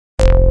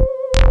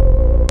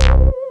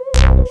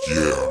So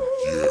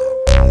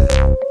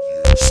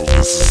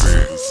this is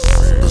it.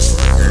 This is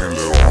the end,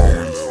 little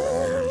homie.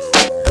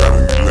 Got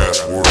any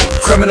last words?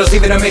 Criminals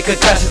even to make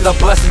concussions are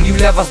busting. You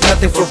levels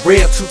nothing for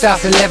real.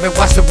 2011,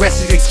 watch the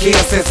rest of your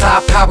kills. Since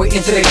high power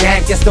into the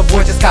game, guess the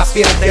boy just got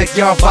feeling that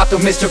young Vato,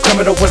 Mr.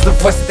 Criminal was the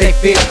voice that they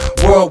feel.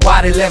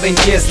 Worldwide 11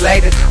 years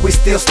later, we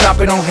still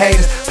stomping on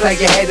haters. Play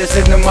your haters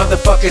in the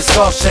motherfucking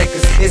soul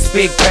shakers. It's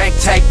big bank,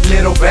 take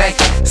little bank.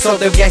 So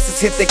the gangsters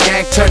hit the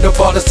gang, turned the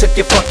ballers, took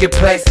your fucking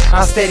place.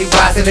 I'm steady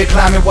rising and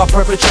climbing while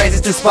perpetrators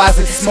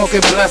despising.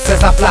 Smoking blunts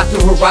as I fly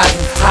through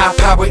horizons. High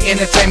power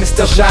entertainment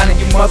still shining.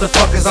 You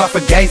motherfuckers are for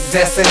gazes,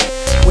 that's it.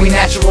 We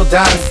natural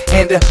diamonds,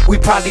 and we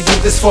probably do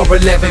this for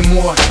 11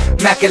 more.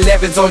 Mac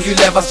 11s on you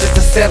levels just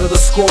to settle the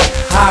score.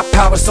 High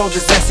power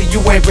soldiers, that's it,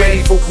 you ain't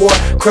ready for war.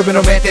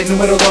 Criminal man, that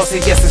numero dos,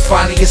 and yes, it's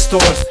finally in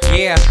stores.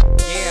 Yeah,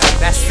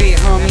 that's it,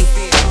 homie.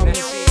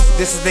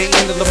 This is the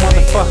end of the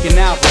motherfucking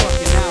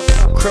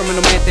album.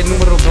 Criminal man, that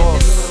numero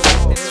dos.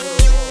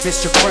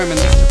 Mr.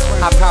 Criminal,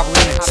 high power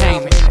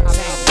entertainment.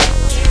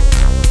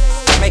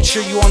 Make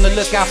sure you on the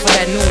lookout for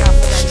that new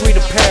street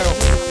apparel.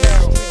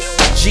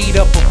 G'd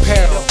up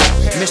apparel.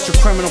 Mr.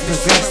 Criminal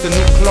presents the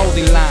new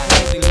clothing line.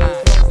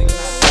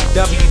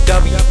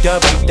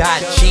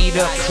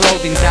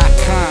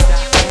 www.g'dupclothing.com.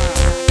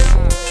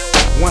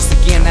 Once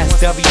again, that's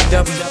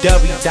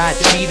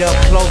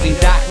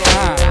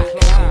www.g'dupclothing.com.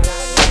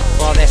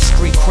 For all that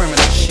street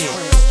criminal shit,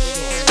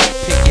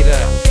 pick it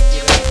up.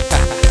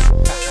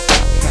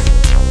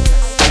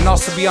 And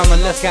also be on the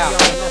lookout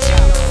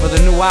for the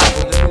new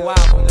album,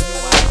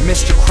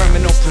 Mr.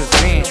 Criminal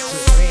presents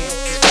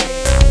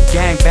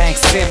Gangbang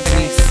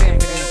Symphonies,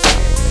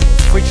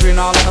 featuring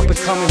all the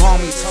up-and-coming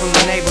homies from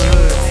the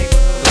neighborhood,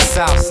 the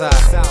south side.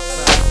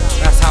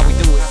 That's how we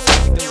do it.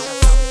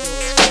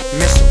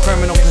 Mr.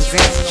 Criminal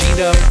presents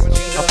G'd Up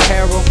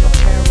Apparel,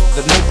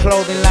 the new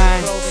clothing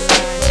line.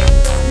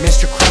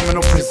 Mr.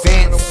 Criminal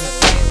presents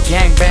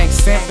Gangbang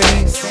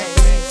Symphonies.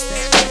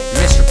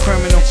 Mr.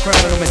 Criminal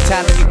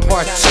Mentality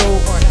Part 2.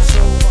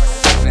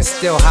 And it's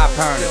still high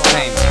power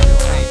entertainment.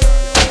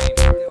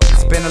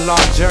 It's been a long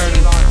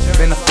journey, it's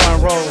been a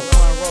fun road.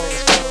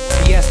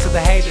 PS to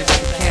the haters,